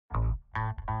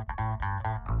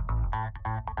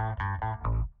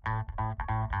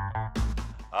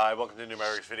Hi, welcome to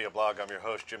Numerix Video Blog. I'm your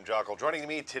host, Jim Jockle. Joining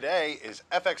me today is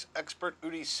FX expert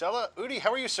Udi Sella. Udi,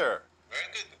 how are you, sir? Very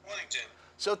good. Good morning, Jim.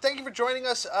 So thank you for joining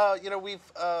us. We've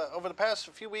over the past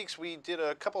few weeks, we did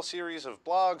a couple series of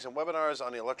blogs and webinars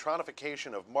on the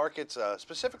electronification of markets,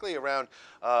 specifically around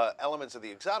elements of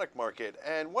the exotic market,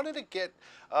 and wanted to get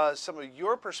some of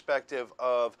your perspective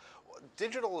of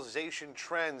digitalization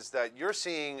trends that you're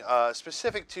seeing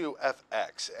specific to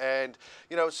FX. And,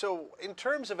 so in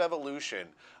terms of evolution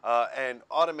and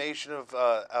automation of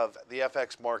the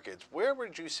FX markets, where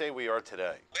would you say we are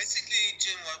today? Basically,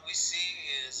 Jim, what we see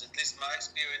is, at least my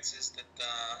experience, is that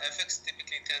FX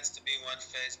typically tends to be one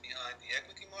phase behind the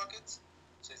equity markets.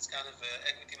 So it's kind of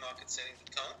equity market setting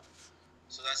the tone.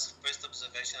 So that's the first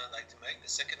observation I'd like to make. The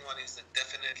second one is that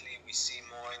definitely we see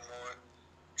more and more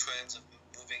trends of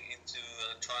moving into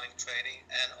electronic trading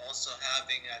and also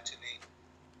having actually,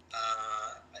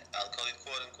 I'll call it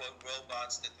quote-unquote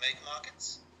robots that make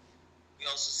markets. We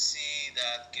also see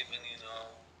that given,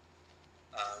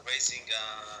 raising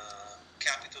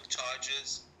capital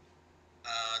charges,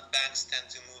 banks tend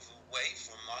to move away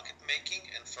from market making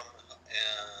and from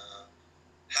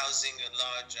housing a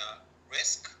large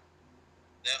risk.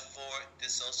 Therefore,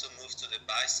 this also moves to the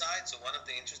buy side. So one of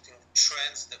the interesting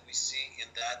trends that we see in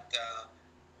that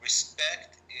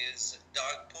respect is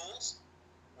dark pools,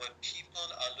 where people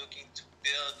are looking to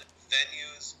build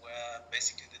venues where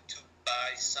basically the two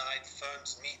buy side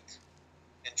firms meet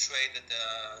and trade at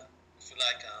the, if you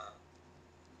like,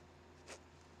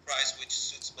 price which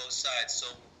suits both sides. So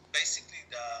basically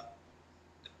the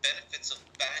benefits of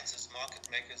banks as market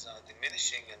makers are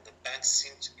diminishing, and the banks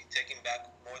seem to be taking back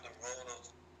more the role of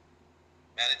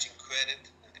managing credit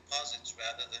and deposits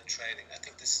rather than trading. I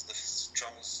think this is the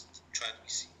strongest trend we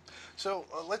see. So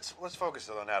let's focus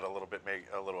on that a little bit,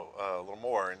 a little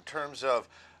more in terms of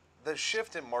the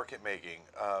shift in market making.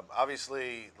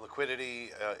 Obviously,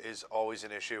 liquidity is always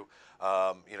an issue,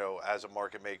 as a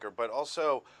market maker, but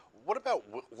also what about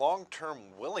long-term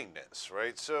willingness,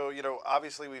 right? So,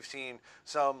 obviously we've seen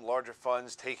some larger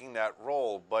funds taking that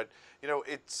role, but,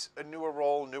 it's a newer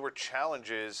role, newer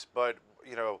challenges, but,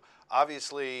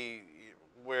 obviously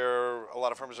where a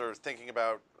lot of firms are thinking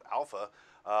about alpha,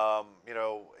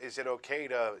 is it okay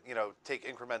to, take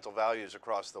incremental values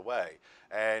across the way?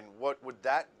 And what would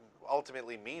that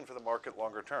ultimately mean for the market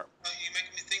longer term? You make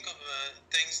me think of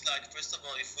things like, first of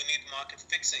all, if we need market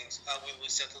fixings, how will we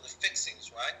settle the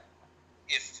fixings, right?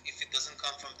 If it doesn't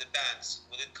come from the banks,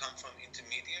 will it come from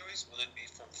intermediaries? Will it be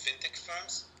from fintech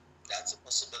firms? That's a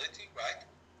possibility, right?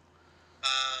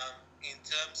 In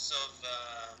terms of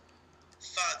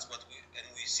funds,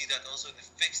 we see that also in the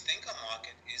fixed income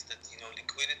market, is that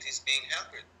liquidity is being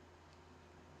hampered,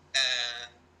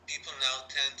 and people now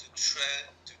tend to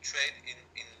trade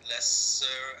in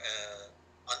lesser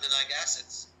underlying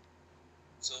assets.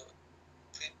 So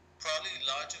probably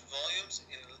larger volumes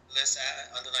in less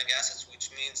underlying assets,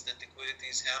 which means that liquidity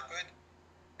is hampered.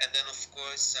 And then, of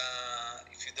course,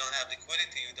 if you don't have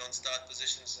liquidity, you don't start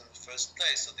positions in the first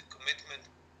place. So the commitment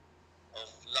of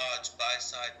large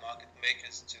buy-side market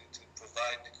makers to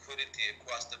provide liquidity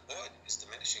across the board is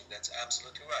diminishing. That's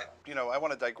absolutely right. I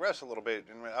want to digress a little bit.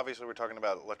 And obviously, we're talking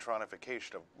about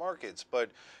electronification of markets,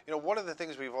 but one of the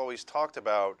things we've always talked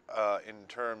about in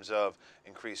terms of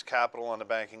increased capital on the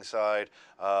banking side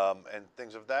and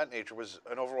things of that nature was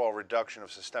an overall reduction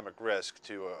of systemic risk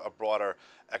to a broader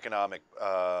economic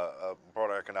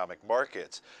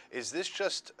markets. Is this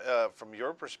just, from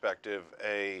your perspective,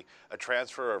 a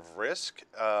transfer of risk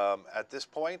at this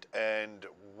point, and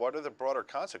what are the broader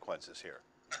consequences here?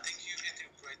 I think you hit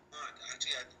a great point.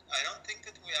 Actually, I don't think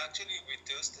that we actually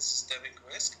reduce the systemic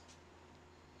risk,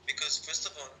 because first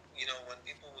of all, when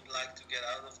people would like to get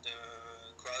out of the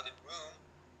crowded room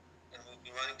and would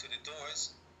be running to the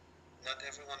doors, not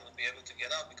everyone will be able to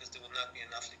get out because there will not be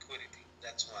enough liquidity.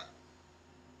 That's one.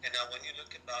 And now when you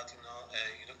look about,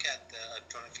 you look at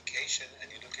electronification and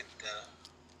you look at the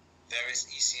various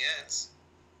ECNs,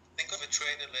 think of a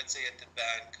trader, let's say at the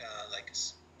bank,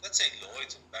 let's say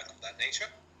Lloyd's or bank of that nature.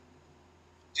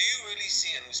 Do you really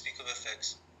see, and we speak of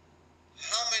FX,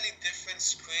 how many different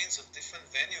screens of different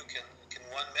venue can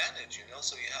one manage?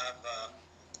 So you have,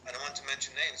 I don't want to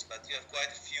mention names, but you have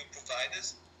quite a few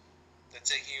providers,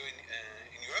 let's say here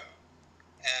in Europe,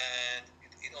 and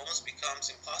it almost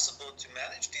becomes impossible to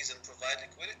manage these and provide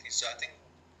liquidity. So I think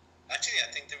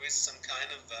there is some kind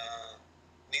of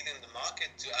need in the market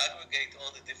to aggregate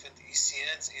all the different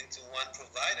ECNs into one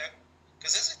provider.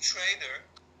 Because as a trader,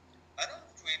 I don't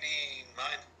really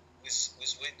mind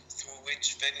through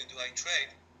which venue do I trade.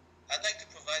 I'd like to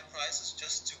provide prices just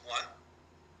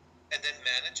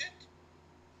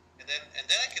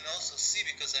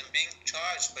because I'm being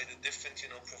charged by the different,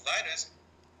 providers.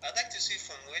 I'd like to see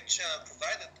from which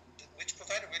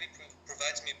provider really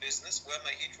provides me business, where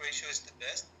my hit ratio is the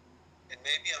best, and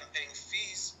maybe I'm paying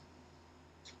fees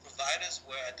to providers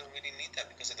where I don't really need that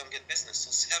because I don't get business.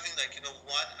 So having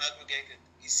one aggregated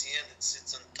ECN that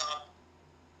sits on top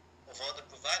of all the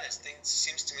providers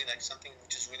seems to me like something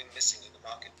which is really missing in the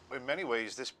market. In many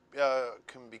ways, this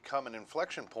can become an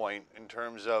inflection point in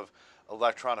terms of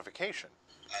electronification.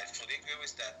 I fully agree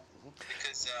with that,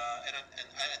 because and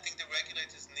I think the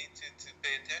regulators need to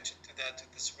pay attention to that, to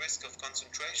this risk of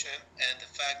concentration and the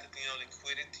fact that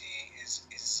liquidity is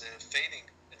fading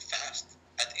and fast.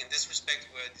 In this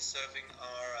respect, we're deserving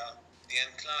the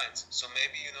end clients. So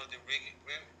maybe the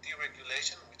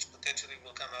deregulation, which potentially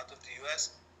will come out of the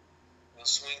U.S., will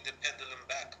swing the pendulum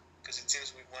back, because it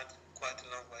seems we went quite a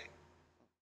long way.